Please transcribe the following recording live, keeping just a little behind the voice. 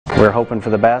We're hoping for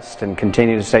the best and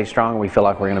continue to stay strong. We feel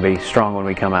like we're going to be strong when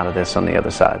we come out of this on the other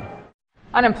side.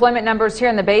 Unemployment numbers here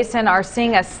in the basin are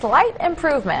seeing a slight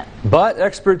improvement. But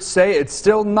experts say it's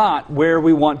still not where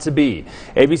we want to be.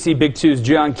 ABC Big 2's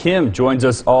Jian Kim joins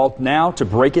us all now to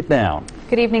break it down.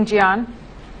 Good evening, Jian.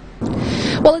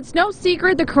 Well, it's no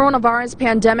secret the coronavirus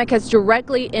pandemic has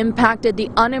directly impacted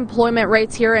the unemployment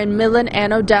rates here in Midland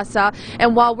and Odessa.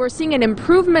 And while we're seeing an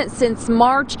improvement since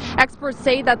March, experts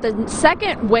say that the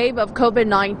second wave of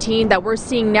COVID-19 that we're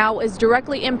seeing now is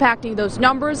directly impacting those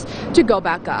numbers to go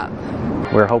back up.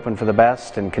 We're hoping for the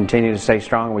best and continue to stay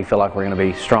strong. We feel like we're going to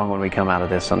be strong when we come out of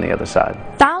this on the other side.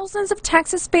 Thousands of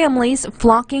Texas families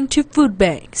flocking to food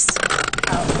banks.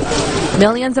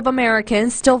 Millions of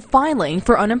Americans still filing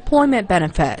for unemployment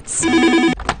benefits.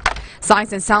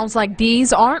 Sights and sounds like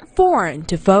these aren't foreign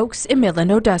to folks in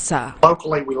Midland-Odessa.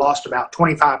 Locally, we lost about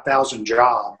 25,000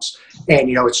 jobs, and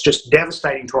it's just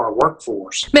devastating to our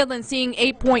workforce. Midland seeing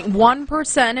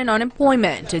 8.1% in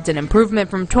unemployment. It's an improvement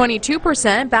from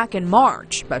 22% back in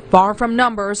March, but far from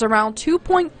numbers around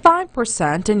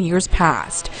 2.5% in years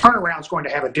past. Turnaround is going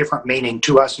to have a different meaning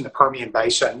to us in the Permian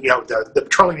Basin. The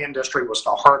petroleum industry was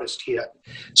the hardest hit,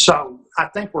 so I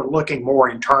think we're looking more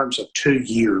in terms of 2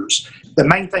 years. The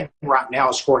main thing right now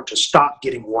is for it to stop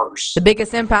getting worse. The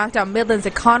biggest impact on Midland's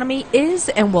economy is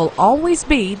and will always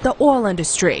be the oil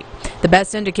industry. The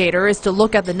best indicator is to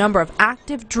look at the number of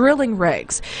active drilling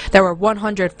rigs. There were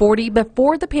 140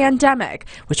 before the pandemic,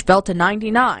 which fell to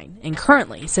 99 and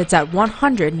currently sits at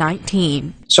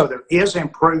 119. So there is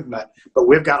improvement, but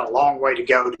we've got a long way to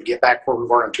go to get back where we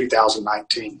were in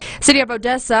 2019. City of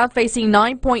Odessa facing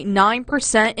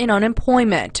 9.9% in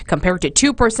unemployment compared to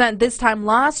 2% this time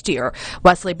last year.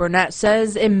 Wesley Burnett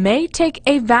says it may take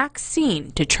a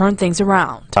vaccine to turn things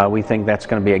around. We think that's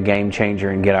going to be a game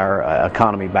changer and get our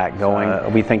economy back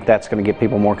going. We think that's going to get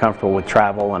people more comfortable with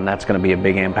travel, and that's going to be a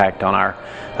big impact on our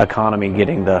economy,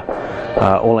 getting the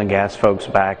oil and gas folks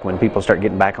back when people start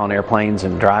getting back on airplanes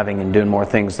and driving and doing more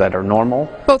things that are normal.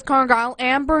 Both Cargyle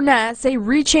and Burnett say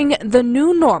reaching the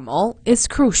new normal is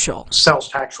crucial. Sales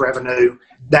tax revenue,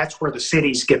 that's where the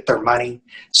cities get their money.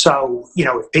 So,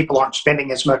 if people aren't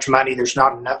spending as much money, there's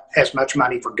not as much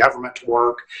money for government to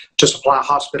work to supply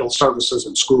hospital services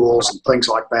and schools and things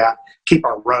like that, keep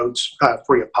our roads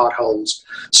free of potholes.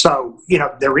 So,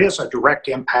 there is a direct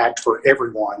impact for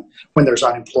everyone when there's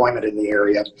unemployment in the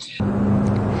area.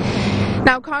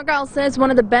 Now, Cargyle says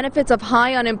one of the benefits of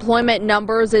high unemployment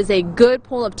numbers is a good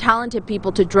pool of talented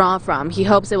people to draw from. He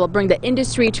hopes it will bring the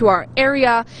industry to our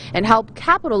area and help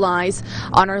capitalize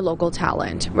on our local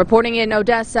talent. Reporting in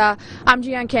Odessa, I'm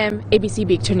Jian Kim, ABC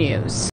Big 2 News.